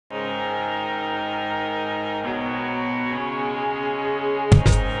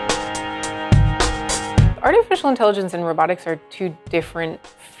Artificial intelligence and robotics are two different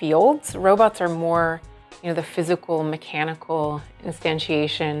fields. Robots are more, the physical, mechanical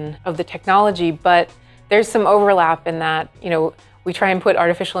instantiation of the technology, but there's some overlap in that, we try and put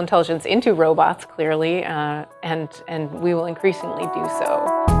artificial intelligence into robots, clearly, and we will increasingly do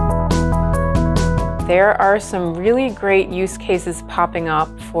so. There are some really great use cases popping up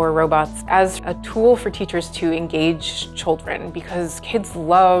for robots as a tool for teachers to engage children, because kids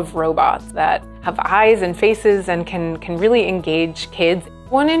love robots that have eyes and faces and can really engage kids.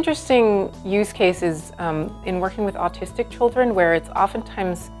 One interesting use case is in working with autistic children, where it's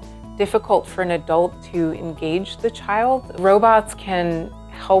oftentimes difficult for an adult to engage the child. Robots can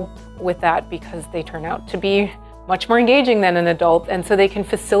help with that because they turn out to be much more engaging than an adult, and so they can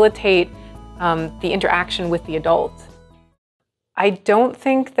facilitate the interaction with the adult. I don't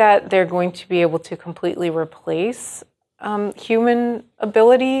think that they're going to be able to completely replace human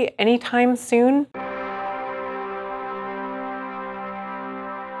ability anytime soon.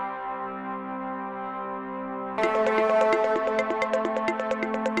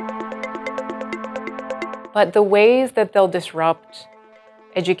 But the ways that they'll disrupt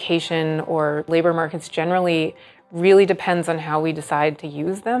education or labor markets generally really depends on how we decide to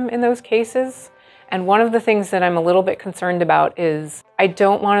use them in those cases. And one of the things that I'm a little bit concerned about is I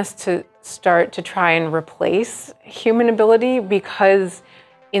don't want us to start to try and replace human ability, because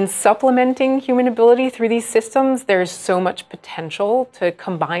in supplementing human ability through these systems, there's so much potential to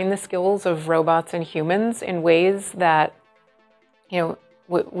combine the skills of robots and humans in ways that,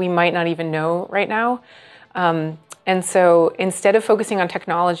 we might not even know right now. And so instead of focusing on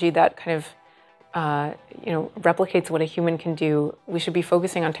technology that kind of replicates what a human can do, we should be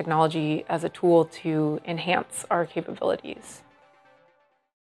focusing on technology as a tool to enhance our capabilities.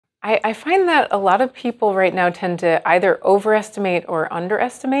 I find that a lot of people right now tend to either overestimate or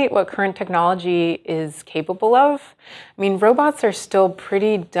underestimate what current technology is capable of. I mean, robots are still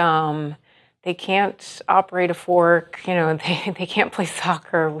pretty dumb. They can't operate a fork, they can't play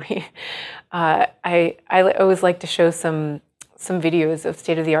soccer. I always like to show some videos of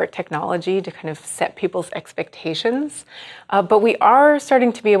state-of-the-art technology to kind of set people's expectations. But we are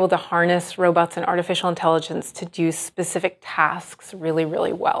starting to be able to harness robots and artificial intelligence to do specific tasks really,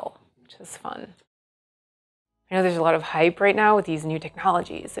 really well, which is fun. I know there's a lot of hype right now with these new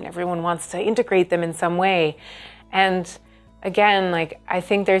technologies, and everyone wants to integrate them in some way. And again, I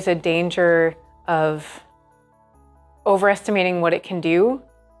think there's a danger of overestimating what it can do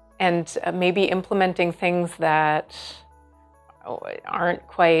and maybe implementing things that aren't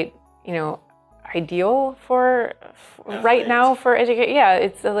quite, ideal for right now for education. Yeah,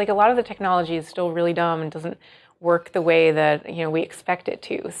 it's like a lot of the technology is still really dumb and doesn't work the way that we expect it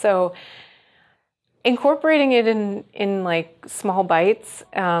to. So incorporating it in like small bites,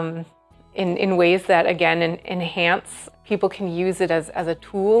 in ways that again enhance, people can use it as a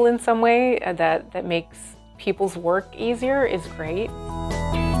tool in some way that makes people's work easier is great.